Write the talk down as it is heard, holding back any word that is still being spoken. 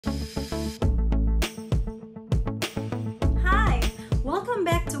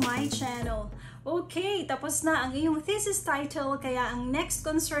Okay, tapos na ang iyong thesis title, kaya ang next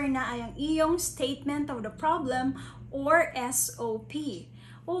concern na ay ang iyong statement of the problem or SOP.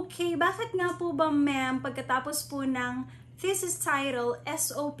 Okay, bakit nga po ba ma'am pagkatapos po ng thesis title,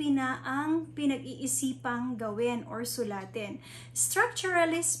 SOP na ang pinag-iisipang gawin or sulatin?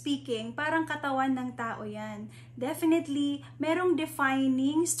 Structurally speaking, parang katawan ng tao yan. Definitely, merong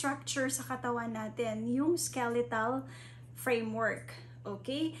defining structure sa katawan natin, yung skeletal framework.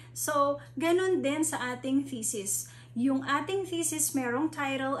 Okay? So, ganun din sa ating thesis. Yung ating thesis merong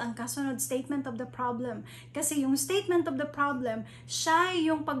title, ang kasunod statement of the problem. Kasi yung statement of the problem, siya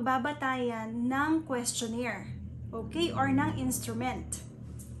yung pagbabatayan ng questionnaire. Okay? Or ng instrument.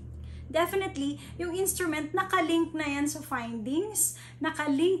 Definitely, yung instrument, nakalink na yan sa findings,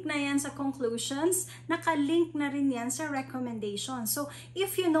 nakalink na yan sa conclusions, nakalink na rin yan sa recommendations. So,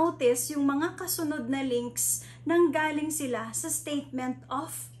 if you notice, yung mga kasunod na links, nanggaling sila sa statement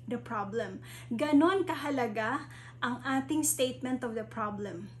of the problem. Ganon kahalaga ang ating statement of the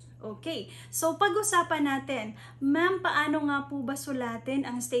problem. Okay, so pag-usapan natin, ma'am, paano nga po ba sulatin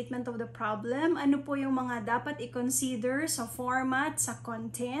ang statement of the problem? Ano po yung mga dapat i-consider sa format, sa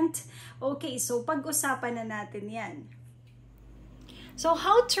content? Okay, so pag-usapan na natin yan. So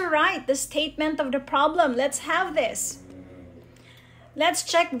how to write the statement of the problem? Let's have this. Let's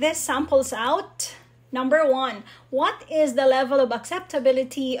check these samples out. Number 1, what is the level of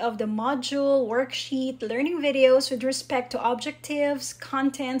acceptability of the module, worksheet, learning videos with respect to objectives,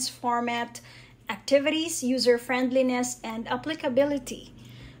 contents, format, activities, user-friendliness, and applicability?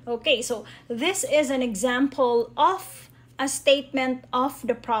 Okay, so this is an example of a statement of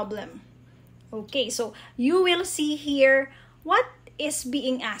the problem. Okay, so you will see here what is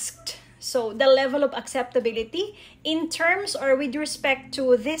being asked. So the level of acceptability in terms or with respect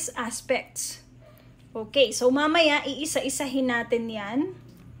to these aspects. Okay, so mamaya iisa-isahin natin yan.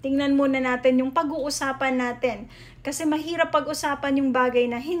 Tingnan muna natin yung pag-uusapan natin. Kasi mahirap pag-usapan yung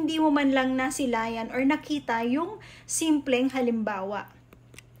bagay na hindi mo man lang nasilayan or nakita yung simpleng halimbawa.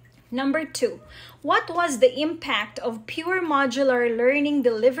 Number 2, what was the impact of pure modular learning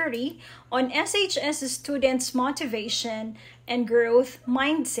delivery on SHS students' motivation and growth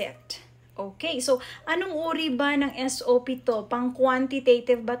mindset? Okay, so anong uri ba ng SOP to?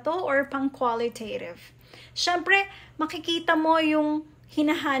 Pang-quantitative ba to or pang-qualitative? Siyempre, makikita mo yung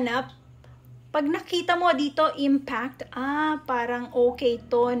hinahanap. Pag nakita mo dito, impact, parang okay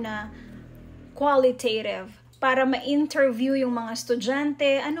to na qualitative. Para ma-interview yung mga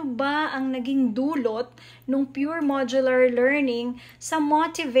estudyante, ano ba ang naging dulot ng pure modular learning sa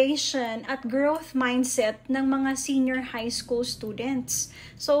motivation at growth mindset ng mga senior high school students.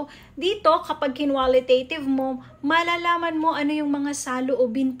 So, dito kapag kinwalitative mo, malalaman mo ano yung mga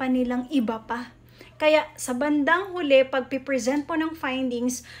saloobin pa nilang iba pa. Kaya sa bandang huli, pag pipresent mo ng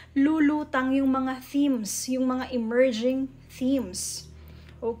findings, lulutang yung mga themes, yung mga emerging themes.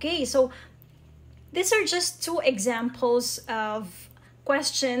 Okay, so these are just 2 examples of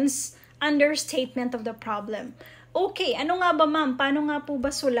questions under statement of the problem. Okay, ano nga ba ma'am? Paano nga po ba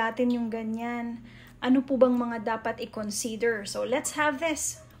sulatin yung ganyan? Ano po bang mga dapat i-consider? So let's have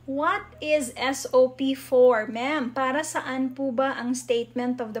this. What is SOP for, ma'am? Para saan po ba ang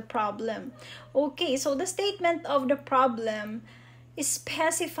statement of the problem? Okay, so the statement of the problem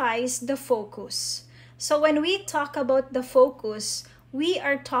specifies the focus. So when we talk about the focus, we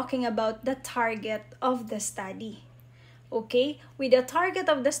are talking about the target of the study. Okay? With the target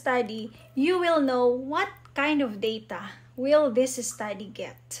of the study, you will know what kind of data will this study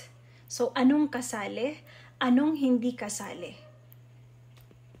get. So, anong kasali? Anong hindi kasali?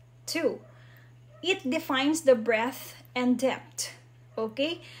 2. It defines the breadth and depth.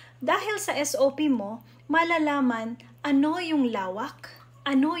 Okay? Dahil sa SOP mo, malalaman ano yung lawak,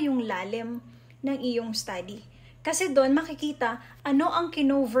 ano yung lalim ng iyong study. Kasi doon makikita ano ang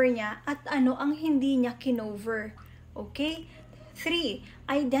kinover niya at ano ang hindi niya kinover. Okay? 3.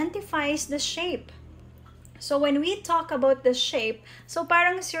 Identifies the shape. So when we talk about the shape, so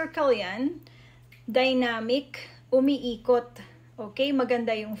parang circle yan, dynamic, umiikot. Okay?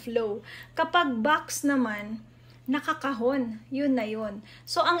 Maganda yung flow. Kapag box naman, nakakahon. Yun na yun.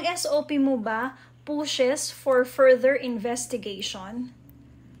 So ang SOP mo ba pushes for further investigation?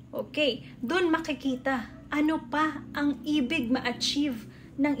 Okay? Doon makikita ano pa ang ibig ma-achieve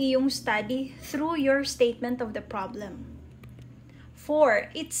ng iyong study through your statement of the problem.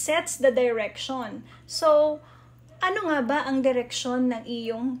 4. It sets the direction. So, ano nga ba ang direksyon ng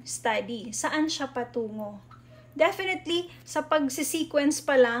iyong study? Saan siya patungo? Definitely, sa pagsisequence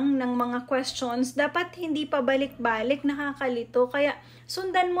pa lang ng mga questions, dapat hindi pa balik-balik, nakakalito. Kaya,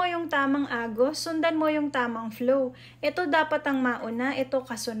 sundan mo yung tamang agos, sundan mo yung tamang flow. Ito dapat ang mauna, ito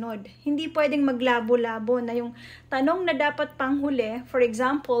kasunod. Hindi pwedeng maglabo-labo na yung tanong na dapat panghuli, for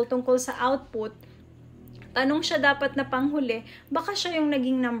example, tungkol sa output, tanong siya dapat na panghuli, baka siya yung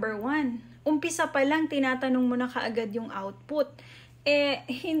naging number 1. Umpisa pa lang, tinatanong mo na kaagad yung output.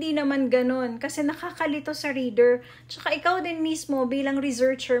 Hindi naman ganun kasi nakakalito sa reader. Tsaka ikaw din mismo bilang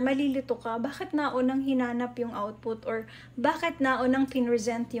researcher, malilito ka. Bakit naunang hinanap yung output or bakit naunang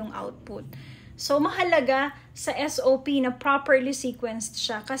pinresent yung output? So, mahalaga sa SOP na properly sequenced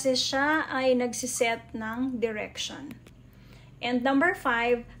siya kasi siya ay nagsiset ng direction. And number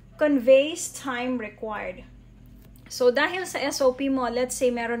 5, conveys time required. So, dahil sa SOP mo, let's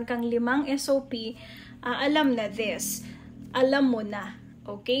say meron kang 5 SOP, alam na this. Alam mo na,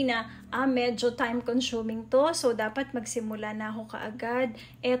 okay, na medyo time consuming to, so dapat magsimula na ako kaagad.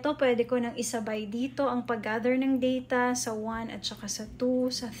 Eto, pwede ko nang isabay dito ang pag-gather ng data sa 1 at saka sa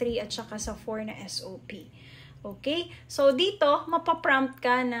 2, sa 3 at saka sa 4 na SOP. Okay, so dito, mapaprompt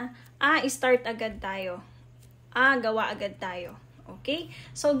ka na, start agad tayo. Gawa agad tayo. Okay,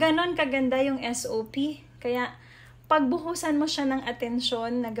 so ganon kaganda yung SOP, kaya pagbuhusan mo siya ng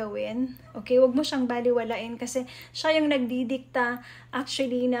atensyon na gawin, okay, wag mo siyang baliwalain kasi siya yung nagdidikta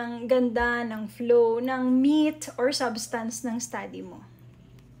actually ng ganda, ng flow, ng meat or substance ng study mo.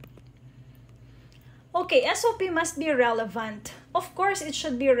 Okay, SOP must be relevant. Of course, it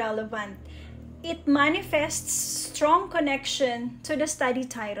should be relevant. It manifests strong connection to the study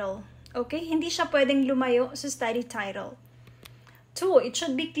title. Okay, hindi siya pwedeng lumayo sa study title. 2, it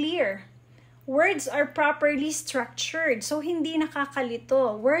should be clear. Words are properly structured, so hindi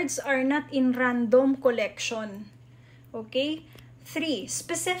nakakalito. Words are not in random collection. Okay? 3,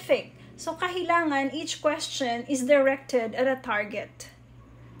 specific. So, kailangan each question is directed at a target.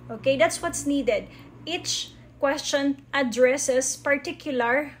 Okay? That's what's needed. Each question addresses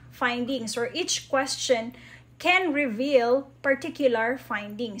particular findings or each question can reveal particular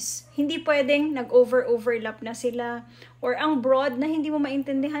findings. Hindi pwedeng nag-overlap na sila or ang broad na hindi mo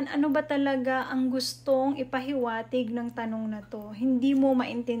maintindihan ano ba talaga ang gustong ipahiwatig ng tanong na to. Hindi mo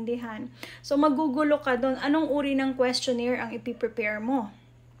maintindihan. So magugulo ka doon. Anong uri ng questionnaire ang ipiprepare mo?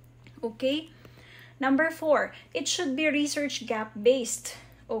 Okay? Number 4, it should be research gap-based.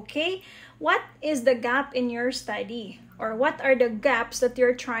 Okay? What is the gap in your study? Or what are the gaps that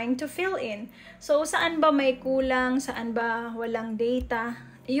you're trying to fill in? So, saan ba may kulang? Saan ba walang data?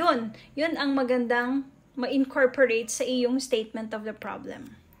 Yun ang magandang ma-incorporate sa iyong statement of the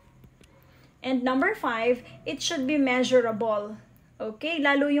problem. And number 5, it should be measurable. Okay?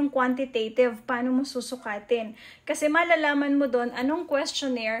 Lalo yung quantitative, paano mo susukatin? Kasi malalaman mo doon anong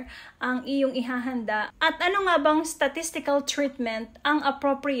questionnaire ang iyong ihahanda at ano nga bang statistical treatment ang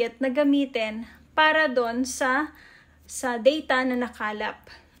appropriate na gamitin para doon sa data na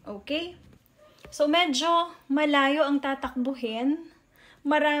nakalap. Okay? So, medyo malayo ang tatakbuhin.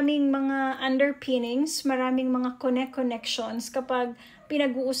 Maraming mga underpinnings, maraming mga connections kapag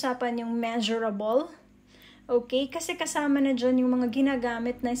pinag-uusapan yung measurable. Okay? Kasi kasama na dyan yung mga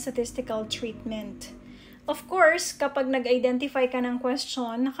ginagamit na statistical treatment. Of course, kapag nag-identify ka ng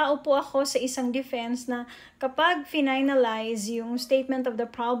question, nakaupo ako sa isang defense na kapag finalize yung statement of the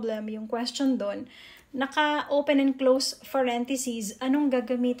problem, yung question doon, naka-open and close parentheses, anong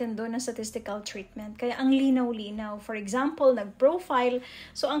gagamitin doon na statistical treatment. Kaya ang linaw-linaw. For example, nag-profile,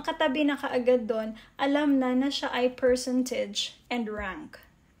 so ang katabi na kaagad doon, alam na siya ay percentage and rank.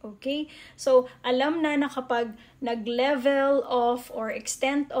 Okay? So, alam na kapag nag-level of or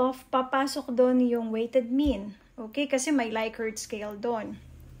extent of, papasok doon yung weighted mean. Okay? Kasi may Likert scale doon.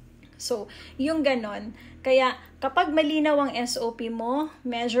 So, yung ganon. Kaya, kapag malinaw ang SOP mo,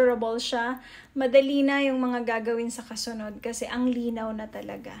 measurable siya, madali na yung mga gagawin sa kasunod kasi ang linaw na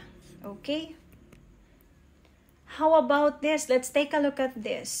talaga. Okay? How about this? Let's take a look at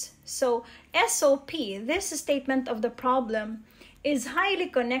this. So, SOP, this statement of the problem, is highly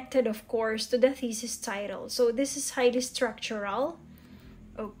connected, of course, to the thesis title. So, this is highly structural.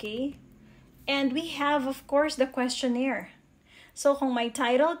 Okay? And we have, of course, the questionnaire. So, kung may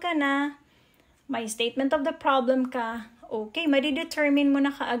title ka na, may statement of the problem ka, okay, madidetermine mo na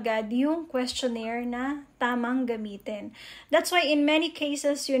kaagad yung questionnaire na tamang gamitin. That's why in many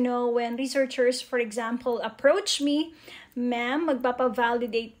cases, when researchers, for example, approach me, ma'am,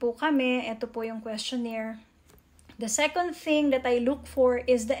 magpapavalidate po kami, ito po yung questionnaire. The second thing that I look for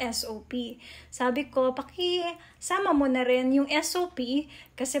is the SOP. Sabi ko, sama mo na rin yung SOP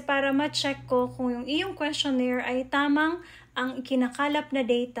kasi para ma-check ko kung yung iyong questionnaire ay tamang ang kinakalap na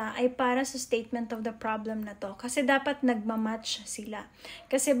data ay para sa statement of the problem na to. Kasi dapat nagmamatch sila.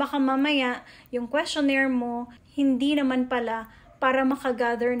 Kasi baka mamaya, yung questionnaire mo, hindi naman pala para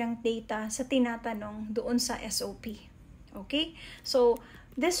makagather ng data sa tinatanong doon sa SOP. Okay? So,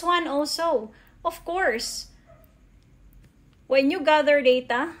 this one also, of course, when you gather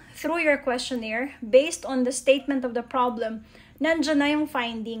data through your questionnaire based on the statement of the problem, nandyan na yung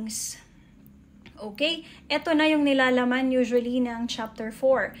findings. Okay? Ito na yung nilalaman usually ng Chapter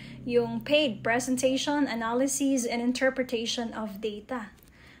 4, yung paid presentation, analysis, and interpretation of data.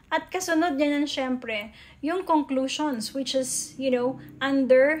 At kasunod niyan syempre, yung conclusions, which is,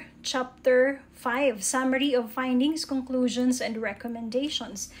 under Chapter 5, summary of findings, conclusions, and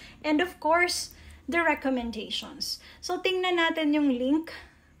recommendations. And of course, the recommendations. So, tingnan natin yung link.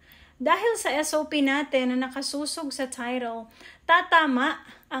 Dahil sa SOP natin na nakasusog sa title, tatama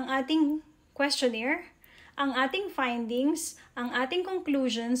ang ating questionnaire, ang ating findings, ang ating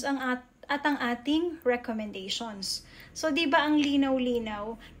conclusions, at ang ating recommendations. So, di ba ang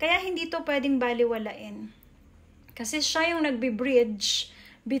linaw-linaw? Kaya hindi to pwedeng baliwalain. Kasi siya yung nagbe-bridge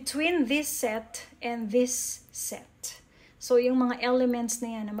between this set and this set. So, yung mga elements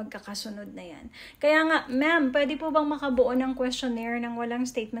na yan na magkakasunod na yan. Kaya nga, ma'am, pwede po bang makabuo ng questionnaire nang walang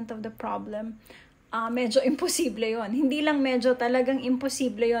statement of the problem? Medyo imposible yon. Hindi lang medyo, talagang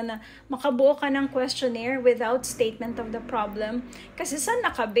imposible yon na makabuo ka ng questionnaire without statement of the problem. Kasi saan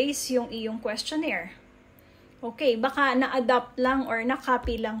nakabase yung iyong questionnaire? Okay, baka na-adapt lang or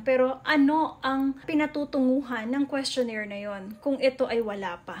na-copy lang, pero ano ang pinatutunguhan ng questionnaire na yon kung ito ay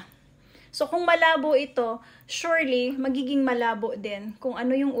wala pa? So kung malabo ito, surely magiging malabo din kung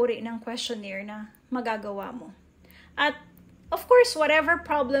ano yung uri ng questionnaire na magagawa mo. At of course, whatever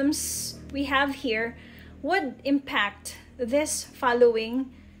problems we have here would impact this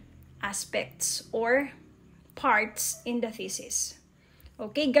following aspects or parts in the thesis.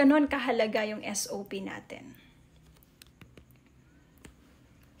 Okay, ganon kahalaga yung SOP natin.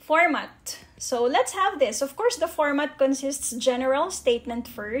 Format. So, let's have this. Of course, the format consists general statement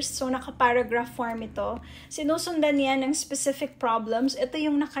first. So, naka-paragraph form ito. Sinusundan yan ng specific problems. Ito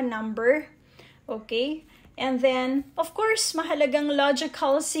yung naka-number. Okay? And then, of course, mahalagang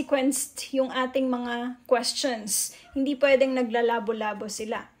logical sequenced yung ating mga questions. Hindi pwedeng naglalabo-labo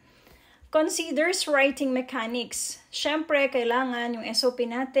sila. Considers writing mechanics. Siyempre, kailangan yung SOP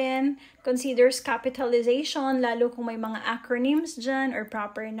natin. Considers capitalization, lalo kung may mga acronyms dyan or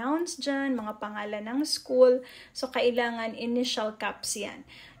proper nouns dyan, mga pangalan ng school. So, kailangan initial caps yan.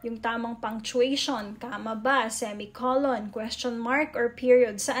 Yung tamang punctuation, kama ba, semicolon, question mark, or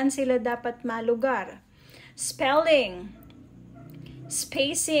period. Saan sila dapat malugar? Spelling.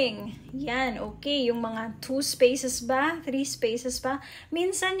 Spacing. Yan, okay. Yung mga 2 spaces ba? 3 spaces ba?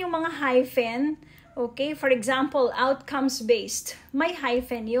 Minsan yung mga hyphen, okay? For example, outcomes-based. May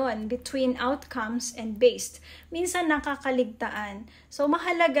hyphen yon between outcomes and based. Minsan nakakaligtaan. So,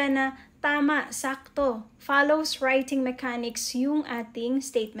 mahalaga na tama, sakto. Follows writing mechanics yung ating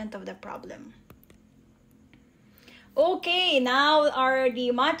statement of the problem. Okay, now are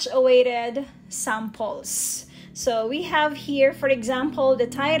the much-awaited samples. So we have here, for example, the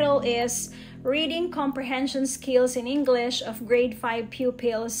title is Reading Comprehension Skills in English of Grade 5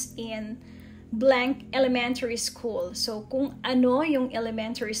 Pupils in blank elementary school. So kung ano yung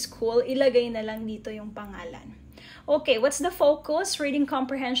elementary school, ilagay na lang dito yung pangalan. Okay, what's the focus? Reading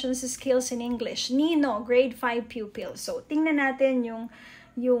Comprehension Skills in English. Nino, Grade 5 Pupils. So tingnan natin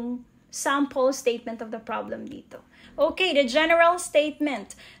yung sample statement of the problem dito. Okay, the general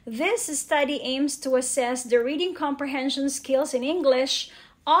statement. This study aims to assess the reading comprehension skills in English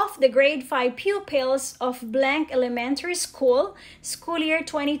of the grade 5 pupils of blank elementary school, school year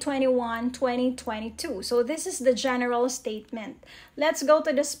 2021-2022. So this is the general statement. Let's go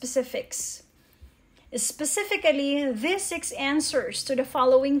to the specifics. Specifically, these 6 answers to the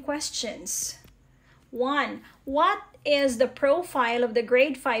following questions. 1. What is the profile of the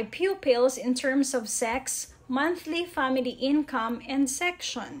grade 5 pupils in terms of sex, monthly family income, and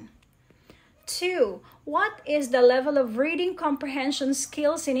section? 2. What is the level of reading comprehension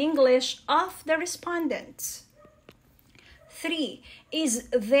skills in English of the respondents? 3. Is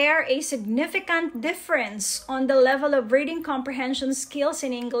there a significant difference on the level of reading comprehension skills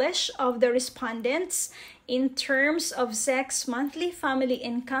in English of the respondents in terms of sex, monthly family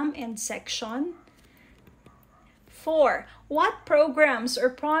income, and section? 4. What programs or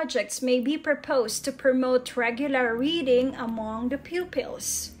projects may be proposed to promote regular reading among the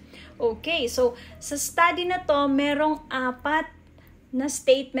pupils? Okay, so sa study na to, merong 4 na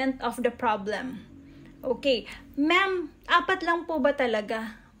statement of the problem. Okay, ma'am, 4 lang po ba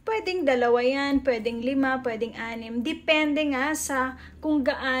talaga? Pwedeng 2 yan, pwedeng 5, pwedeng 6. Depende nga sa kung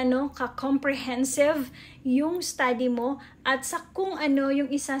gaano ka-comprehensive yung study mo at sa kung ano yung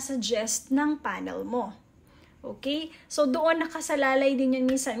isasuggest ng panel mo. Okay? So, doon nakasalalay din yun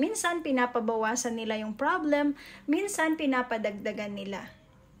minsan. Minsan, pinapabawasan nila yung problem. Minsan, pinapadagdagan nila.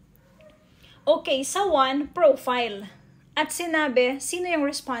 Okay, sa 1, profile. At sinabi, sino yung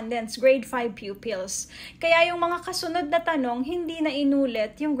respondents? Grade 5 pupils. Kaya yung mga kasunod na tanong, hindi na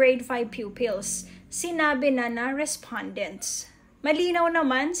inulit yung grade 5 pupils. Sinabi na respondents. Malinaw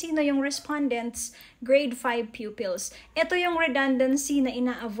naman sino yung respondents, grade 5 pupils. Ito yung redundancy na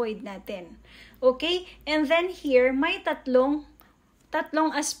ina-avoid natin. Okay? And then here, may tatlong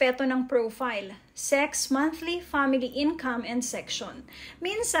aspeto ng profile. Sex, monthly, family income, and section.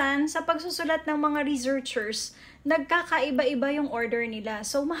 Minsan, sa pagsusulat ng mga researchers, nagkakaiba-iba yung order nila.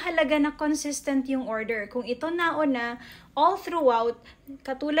 So, mahalaga na consistent yung order. Kung ito nauna, all throughout,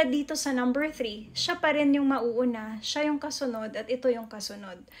 katulad dito sa number 3, siya pa rin yung mauuna, siya yung kasunod, at ito yung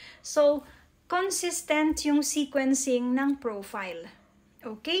kasunod. So, consistent yung sequencing ng profile.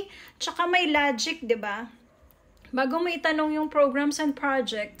 Okay? Tsaka may logic, di ba? Bago mo itanong yung programs and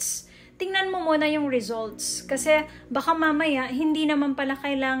projects, tingnan mo muna yung results. Kasi baka mamaya, hindi naman pala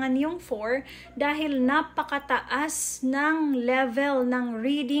kailangan yung 4 dahil napakataas ng level ng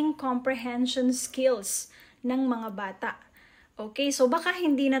reading comprehension skills ng mga bata. Okay, so baka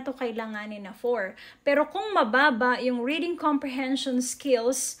hindi na to kailanganin na 4. Pero kung mababa yung reading comprehension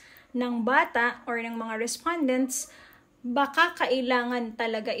skills ng bata or ng mga respondents, baka kailangan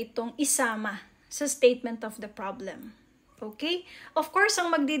talaga itong isama sa statement of the problem. Okay? Of course, ang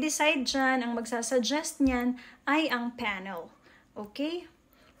magde-decide dyan, ang magsasuggest niyan ay ang panel. Okay?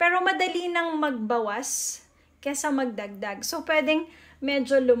 Pero madali nang magbawas kesa magdagdag. So, pwedeng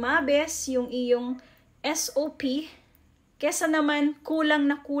medyo lumabes yung iyong SOP kesa naman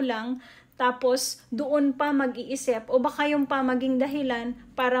kulang na kulang tapos doon pa mag-iisip o baka yung pa maging dahilan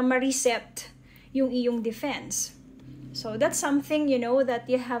para ma-reset yung iyong defense. So, that's something,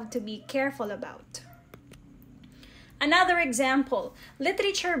 that you have to be careful about. Another example,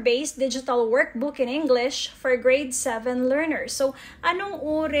 literature-based digital workbook in English for grade 7 learners. So, anong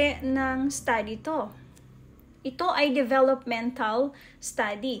uri ng study to? Ito ay developmental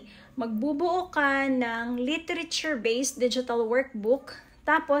study. Magbubuo ka ng literature-based digital workbook,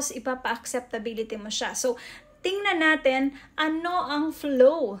 tapos ipapa-acceptability mo siya. So, tingnan natin ano ang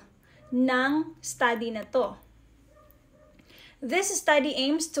flow ng study na to. This study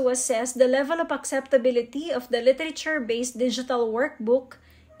aims to assess the level of acceptability of the literature-based digital workbook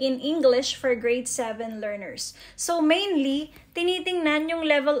in English for grade 7 learners. So mainly, tinitingnan yung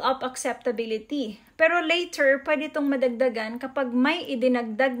level of acceptability. Pero later, pwede itong madagdagan kapag may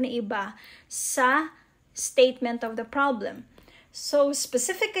idinagdag na iba sa statement of the problem. So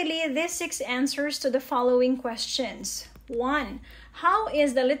specifically, these 6 answers to the following questions. 1. How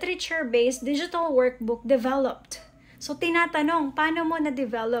is the literature-based digital workbook developed? So, tinatanong, paano mo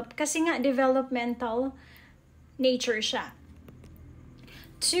na-develop? Kasi nga, developmental nature siya.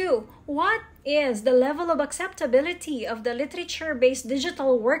 2. What is the level of acceptability of the literature-based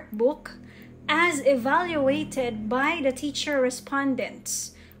digital workbook as evaluated by the teacher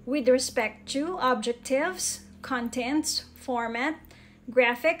respondents with respect to objectives, contents, format,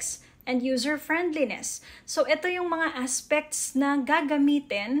 graphics, and user-friendliness? So, ito yung mga aspects na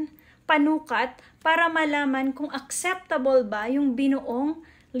gagamitin, panukat, para malaman kung acceptable ba yung binuong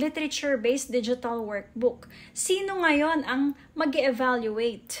literature-based digital workbook. Sino ngayon ang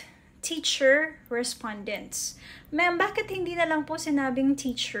mag-evaluate? Teacher respondents. Ma'am, bakit hindi na lang po sinabing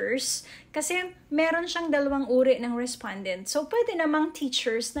teachers? Kasi meron siyang 2 uri ng respondents. So, pwede namang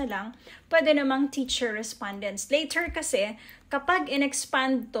teachers na lang, pwede namang teacher respondents. Later kasi, kapag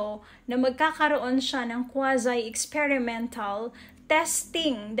in-expand to, na magkakaroon siya ng quasi-experimental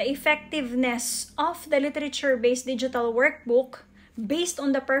testing the effectiveness of the literature-based digital workbook based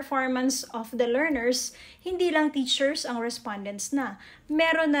on the performance of the learners, hindi lang teachers ang respondents na.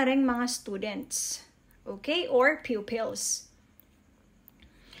 Meron na ring mga students, okay, or pupils.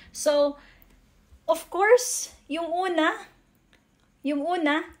 So, of course, yung una,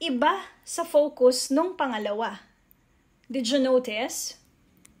 iba sa focus nung pangalawa. Did you notice?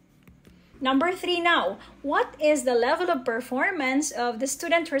 Number 3 now, what is the level of performance of the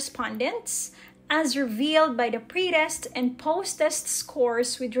student respondents as revealed by the pre-test and post-test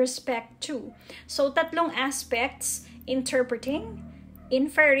scores with respect to? So, 3 aspects, interpreting,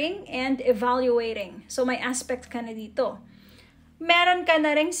 inferring, and evaluating. So, may aspect ka na dito. Meron ka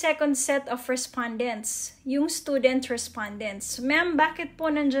na ring second set of respondents, yung student respondents. Ma'am, bakit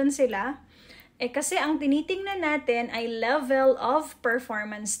po nandyan sila? Kasi ang tinitingnan natin ay level of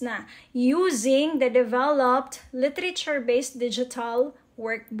performance na using the developed literature-based digital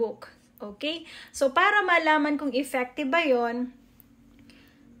workbook. Okay? So, para malaman kung effective ba yun,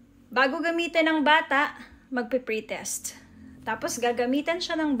 bago gamitin ng bata, magpe-pretest. Tapos, gagamitan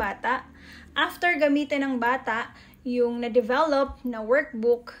siya ng bata. After gamitin ng bata, yung na-develop na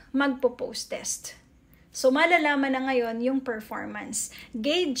workbook, magpo-post test. So, malalaman na ngayon yung performance.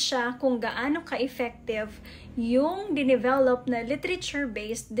 Gauge siya kung gaano ka-effective yung dinevelop na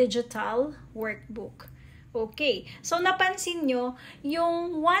literature-based digital workbook. Okay. So, napansin nyo,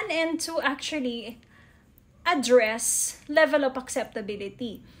 yung 1 and 2 actually address level of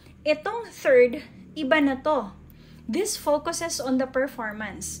acceptability. Itong third, iba na to. This focuses on the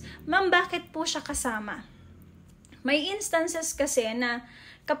performance. Ma'am, bakit po siya kasama? May instances kasi na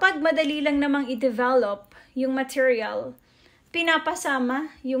kapag madali lang namang i-develop yung material, pinapasama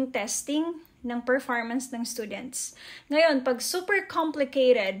yung testing ng performance ng students. Ngayon, pag super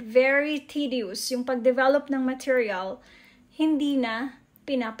complicated, very tedious yung pag-develop ng material, hindi na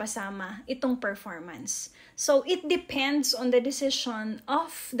pinapasama itong performance. So, it depends on the decision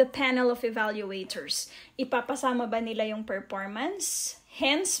of the panel of evaluators. Ipapasama ba nila yung performance?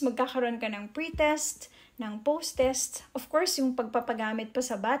 Hence, magkakaroon ka ng pre-test, ng post-test, of course, yung pagpapagamit pa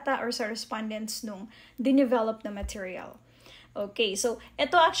sa bata or sa respondents nung dinevelop na material. Okay, so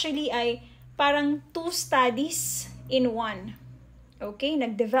ito actually ay parang 2 studies in 1. Okay,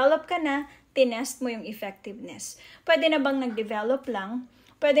 nag-develop ka na, tinest mo yung effectiveness. Pwede na bang nag-develop lang?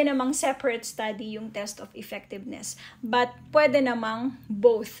 Pwede namang separate study yung test of effectiveness. But pwede namang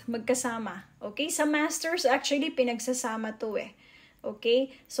both, magkasama. Okay, sa masters actually pinagsasama to eh. Okay?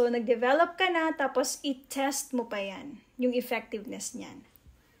 So, nag-develop ka na, tapos i-test mo pa yan, yung effectiveness niyan.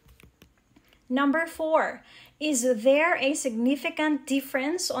 Number 4, is there a significant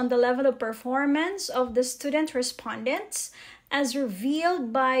difference on the level of performance of the student respondents as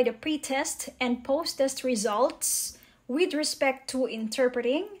revealed by the pre-test and post-test results with respect to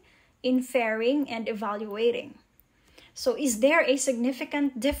interpreting, inferring, and evaluating? So, is there a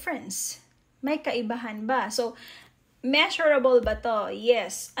significant difference? May kaibahan ba? So, measurable ba to?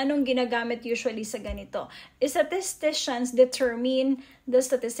 Yes. Anong ginagamit usually sa ganito? Statisticians determine the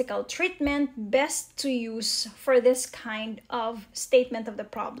statistical treatment best to use for this kind of statement of the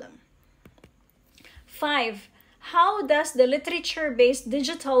problem. 5. How does the literature-based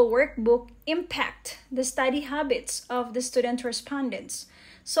digital workbook impact the study habits of the student respondents?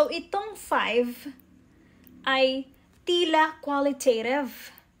 So, itong 5 ay tila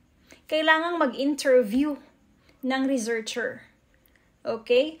qualitative. Kailangang mag-interview ng researcher.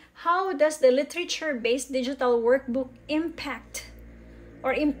 Okay? How does the literature-based digital workbook impact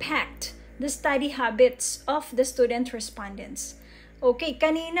the study habits of the student respondents? Okay,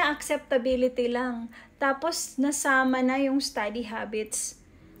 kanina acceptability lang. Tapos nasama na yung study habits.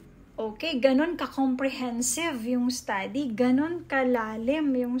 Okay, ganon ka-comprehensive yung study, ganon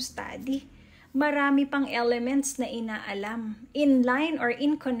kalalim yung study. Marami pang elements na inaalam, in line or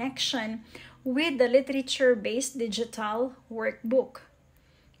in connection with the literature-based digital workbook.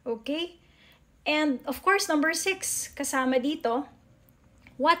 Okay? And of course, number 6, kasama dito,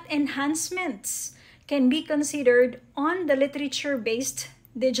 what enhancements can be considered on the literature-based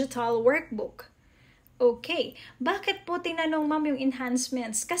digital workbook? Okay. Bakit po tinanong ma'am yung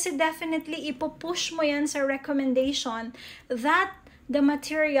enhancements? Kasi definitely ipupush mo yan sa recommendation that the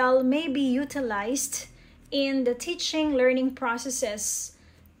material may be utilized in the teaching learning processes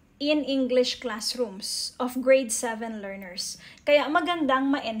in English classrooms of grade 7 learners. Kaya magandang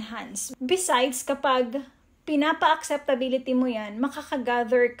ma-enhance. Besides, kapag pinapa-acceptability mo yan,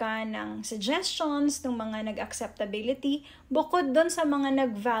 makakagather ka ng suggestions ng mga nag-acceptability bukod doon sa mga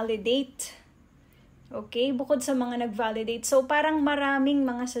nag-validate. Okay? Bukod sa mga nag-validate. So, parang maraming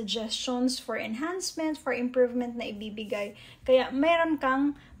mga suggestions for enhancement, for improvement na ibibigay. Kaya, meron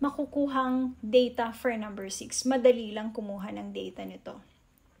kang makukuhang data for number 6. Madali lang kumuha ng data nito.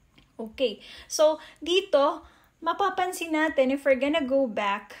 Okay, so dito, mapapansin natin if we're gonna go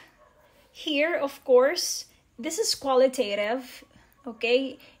back, here, of course, this is qualitative,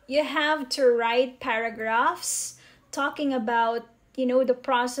 okay? You have to write paragraphs talking about, the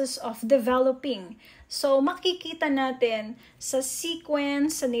process of developing. So, makikita natin sa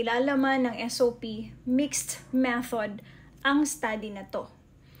sequence, sa nilalaman ng SOP, mixed method, ang study na to.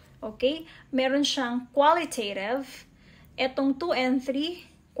 Okay? Meron siyang qualitative, etong 2 and 3,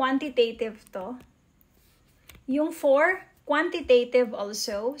 quantitative to. Yung 4, quantitative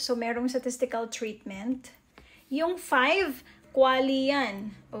also. So, merong statistical treatment. Yung 5, quali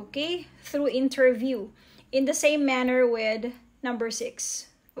yan. Okay? Through interview. In the same manner with number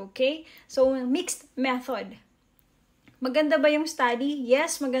 6. Okay? So, mixed method. Maganda ba yung study?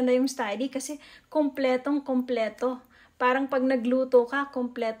 Yes, maganda yung study kasi kompletong-kompleto. Parang pag nagluto ka,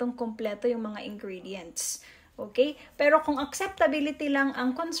 kompletong-kompleto yung mga ingredients. Okay? Pero kung acceptability lang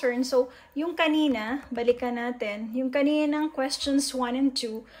ang concern, so yung kanina, balikan natin, yung kaninang questions 1 and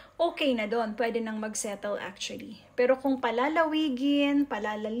 2, okay na doon. Pwede nang mag-settle actually. Pero kung palalawigin,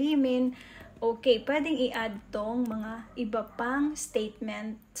 palalalimin, okay, pwedeng i-add tong mga iba pang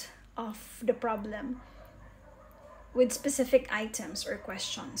statement of the problem with specific items or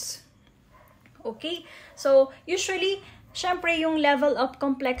questions. Okay? So, usually, syempre yung level of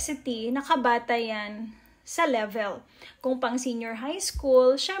complexity, nakabata yan sa level. Kung pang senior high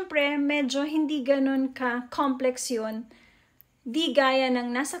school, syempre, medyo hindi ganun ka-complex yun. Di gaya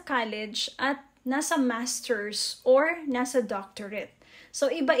ng nasa college at nasa master's or nasa doctorate. So,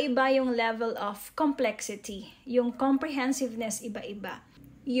 iba-iba yung level of complexity. Yung comprehensiveness, iba-iba.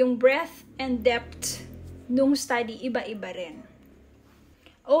 Yung breadth and depth nung study, iba-iba rin.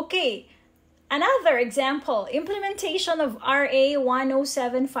 Okay, another example, implementation of RA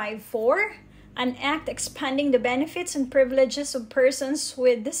 10754, an act expanding the benefits and privileges of persons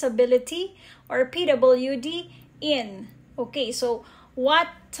with disability or PWD in. Okay, so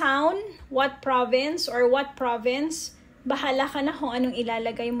what town, what province, or what province, bahala ka na kung anong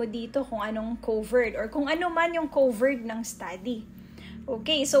ilalagay mo dito, kung anong covered, or kung ano man yung covered ng study.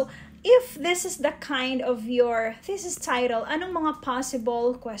 Okay, so if this is the kind of your thesis title, anong mga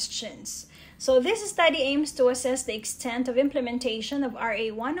possible questions? So this study aims to assess the extent of implementation of RA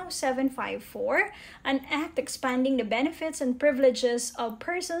 10754, an act expanding the benefits and privileges of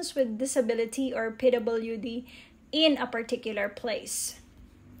persons with disability or PWD in a particular place.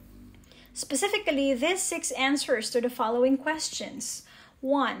 Specifically, this 6 answers to the following questions.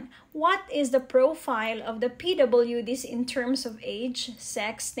 1. What is the profile of the PWDs in terms of age,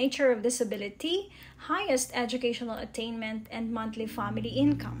 sex, nature of disability, highest educational attainment, and monthly family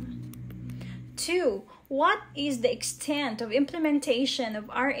income? 2. What is the extent of implementation of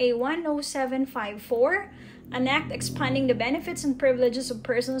RA 10754, an act expanding the benefits and privileges of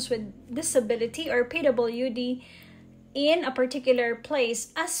persons with disability or PWD in a particular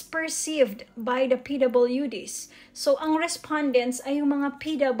place as perceived by the PWDs? So, ang respondents ay yung mga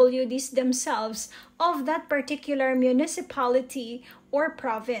PWDs themselves of that particular municipality or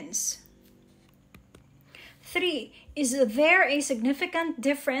province. 3. Is there a significant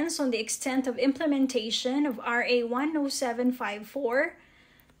difference on the extent of implementation of RA 10754,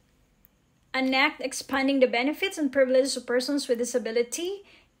 an act expanding the benefits and privileges of persons with disability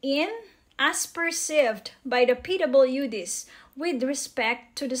in as perceived by the PWDs with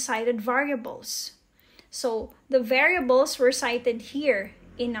respect to the cited variables? So, the variables were cited here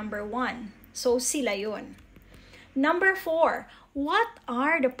in number 1. So, sila yun. Number 4, what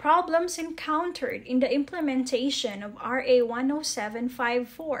are the problems encountered in the implementation of RA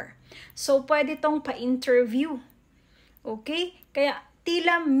 10754? So, pwede tong pa-interview. Okay? Kaya,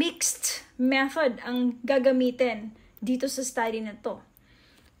 tila mixed method ang gagamitin dito sa study na to.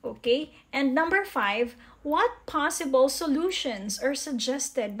 Okay? And number 5, what possible solutions are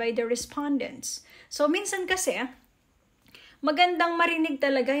suggested by the respondents? So, minsan kasi, magandang marinig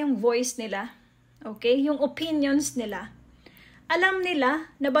talaga yung voice nila. Okay? Yung opinions nila. Alam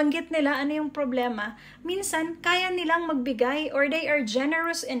nila, nabanggit nila ano yung problema. Minsan, kaya nilang magbigay or they are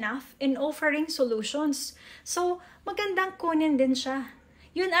generous enough in offering solutions. So, magandang kunin din siya.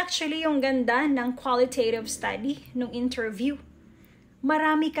 Yun actually yung ganda ng qualitative study, ng interview.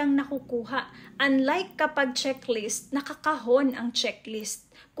 Marami kang nakukuha. Unlike kapag checklist, nakakahon ang checklist.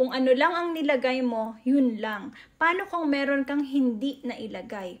 Kung ano lang ang nilagay mo, yun lang. Paano kung meron kang hindi na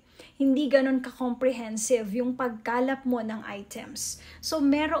ilagay? Hindi ganun ka-comprehensive yung pagkalap mo ng items. So,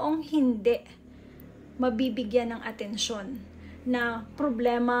 merong hindi mabibigyan ng atensyon na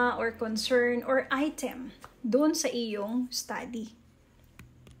problema or concern or item doon sa iyong study.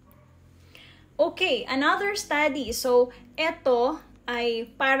 Okay, another study. So, eto ay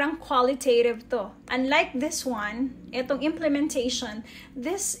parang qualitative to. Unlike this one, itong implementation,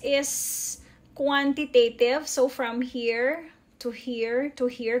 this is quantitative. So, from here to here to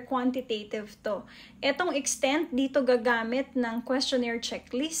here, quantitative to. Etong extent, dito gagamit ng questionnaire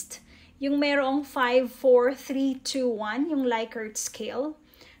checklist. Yung merong 5, 4, 3, 2, 1, yung Likert scale.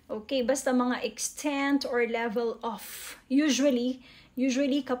 Okay, basta mga extent or level of. Usually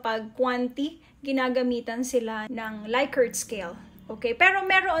kapag quanti, ginagamitan sila ng Likert scale. Okay, pero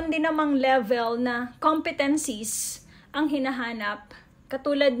meron din namang level na competencies ang hinahanap.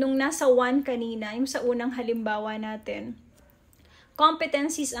 Katulad nung nasa 1 kanina, yung sa unang halimbawa natin.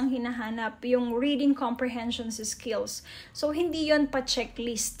 competencies ang hinahanap, yung reading comprehension skills. So, hindi yon pa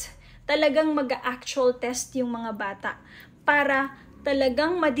checklist. Talagang mag-actual test yung mga bata para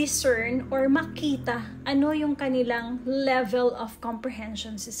talagang ma-discern or makita ano yung kanilang level of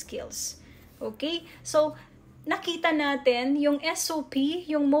comprehension skills. Okay? So, nakita natin yung SOP,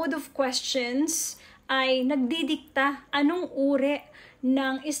 yung mode of questions, ay nagdidikta anong uri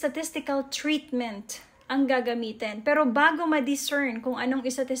ng statistical treatment ang gagamitin. Pero bago ma-discern kung anong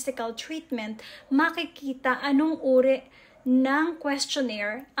statistical treatment, makikita anong uri ng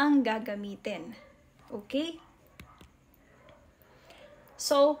questionnaire ang gagamitin. Okay?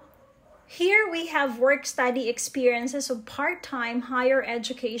 So, here we have work-study experiences of part-time higher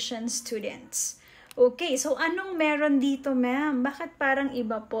education students. Okay, so anong meron dito, ma'am? Bakit parang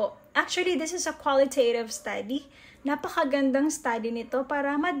iba po? Actually, this is a qualitative study. Napakagandang study nito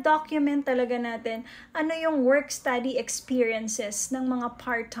para ma-document talaga natin ano yung work-study experiences ng mga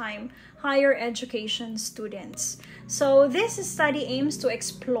part-time higher education students. So, this study aims to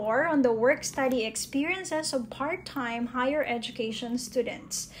explore on the work-study experiences of part-time higher education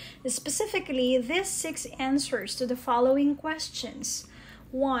students. Specifically, these 6 answers to the following questions.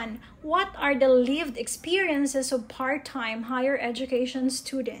 1. What are the lived experiences of part-time higher education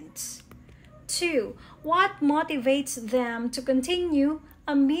students? 2. What motivates them to continue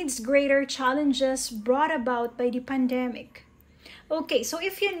amidst greater challenges brought about by the pandemic? Okay, so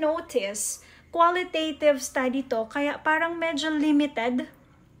if you notice, qualitative study to, kaya parang medyo limited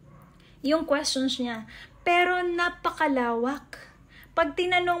yung questions niya. Pero napakalawak. Pag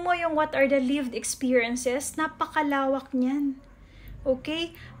tinanong mo yung what are the lived experiences, napakalawak niyan.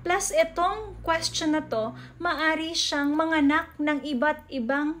 Okay? Plus, itong question na to, maari siyang manganak ng iba't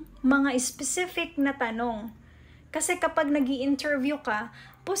ibang mga specific na tanong. Kasi kapag nag-i-interview ka,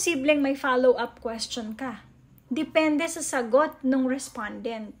 posibleng may follow-up question ka. Depende sa sagot ng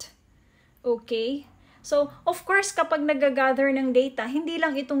respondent. Okay? So, of course, kapag nag-gather ng data, hindi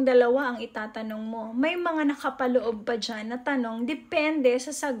lang itong dalawa ang itatanong mo. May mga nakapaloob pa dyan na tanong, depende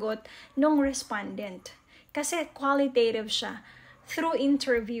sa sagot ng respondent. Kasi qualitative siya. Through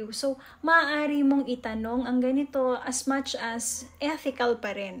interview. So, maaari mong itanong ang ganito as much as ethical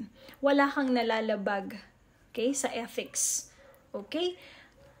pa rin. Wala kang nalalabag, okay, sa ethics. Okay?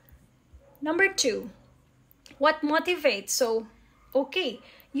 Number 2, what motivates? So, okay,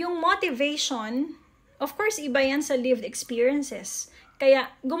 yung motivation, of course, iba yan sa lived experiences.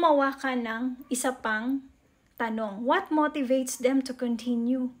 Kaya, gumawa ka ng isa pang tanong. What motivates them to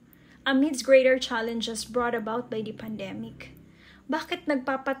continue amidst greater challenges brought about by the pandemic? Bakit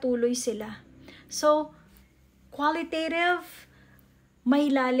nagpapatuloy sila? So, qualitative,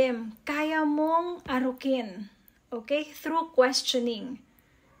 may lalim. Kaya mong arukin, okay, through questioning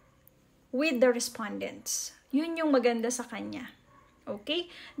with the respondents. Yun yung maganda sa kanya.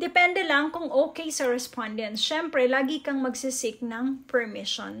 Okay? Depende lang kung okay sa respondents. Siyempre, lagi kang magsisik ng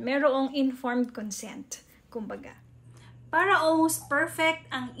permission. Merong informed consent, kumbaga. Para almost perfect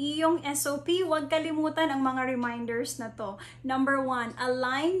ang iyong SOP, huwag kalimutan ang mga reminders na to. Number 1,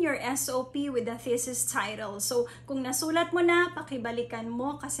 align your SOP with the thesis title. So, kung nasulat mo na, pakibalikan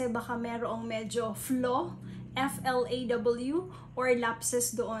mo kasi baka merong medyo flaw, F-L-A-W, or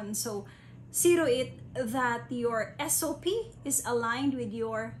lapses doon. So, zero it that your SOP is aligned with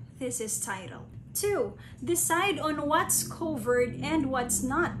your thesis title. 2, decide on what's covered and what's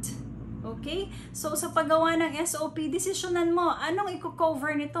not. Okay? So, sa paggawa ng SOP, desisyonan mo, anong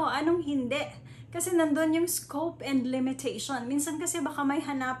i-cover nito, anong hindi. Kasi nandun yung scope and limitation. Minsan kasi baka may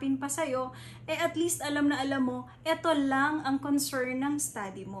hanapin pa sa'yo, at least alam na alam mo, ito lang ang concern ng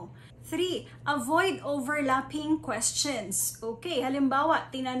study mo. 3, avoid overlapping questions. Okay, halimbawa,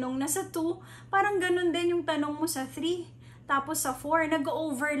 tinanong na sa 2, parang ganun din yung tanong mo sa 3. Tapos sa 4,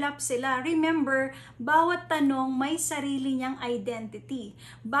 nag-overlap sila. Remember, bawat tanong may sarili niyang identity.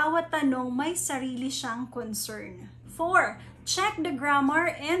 Bawat tanong may sarili siyang concern. 4, check the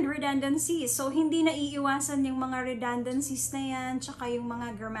grammar and redundancies. So, hindi na iiwasan yung mga redundancies na yan, tsaka yung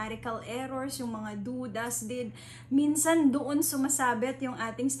mga grammatical errors, yung mga do, does, did. Minsan doon sumasabit yung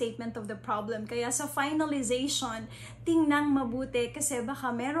ating statement of the problem. Kaya sa finalization, tingnan mabuti kasi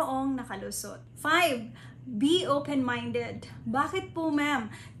baka merong nakalusot. 5, be open-minded. Bakit po,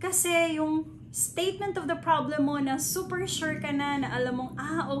 ma'am? Kasi yung statement of the problem mo na super sure ka na alam mong,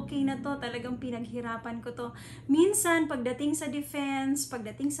 okay na to, talagang pinaghirapan ko to. Minsan, pagdating sa defense,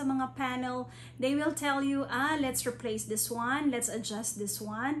 pagdating sa mga panel, they will tell you, let's replace this one, let's adjust this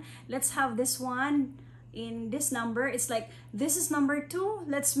one, let's have this one in this number. It's like, this is number 2,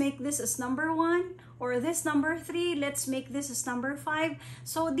 let's make this as number 1. Or this number 3, let's make this as number 5.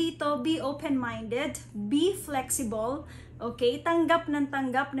 So dito, be open-minded, be flexible, Okay, tanggap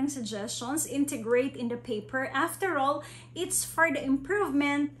ng suggestions, integrate in the paper. After all, it's for the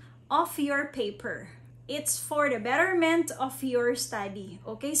improvement of your paper. It's for the betterment of your study.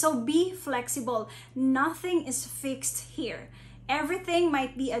 Okay, so be flexible. Nothing is fixed here. Everything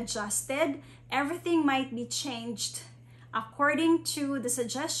might be adjusted. Everything might be changed according to the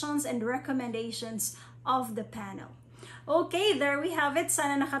suggestions and recommendations of the panel. Okay, there we have it.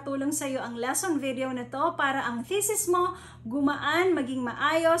 Sana nakatulong sa iyo ang lesson video na to para ang thesis mo gumaan, maging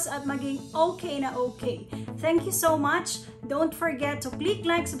maayos at maging okay na okay. Thank you so much. Don't forget to click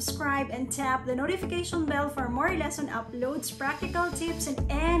like, subscribe, and tap the notification bell for more lesson uploads, practical tips, and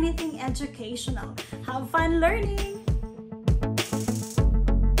anything educational. Have fun learning!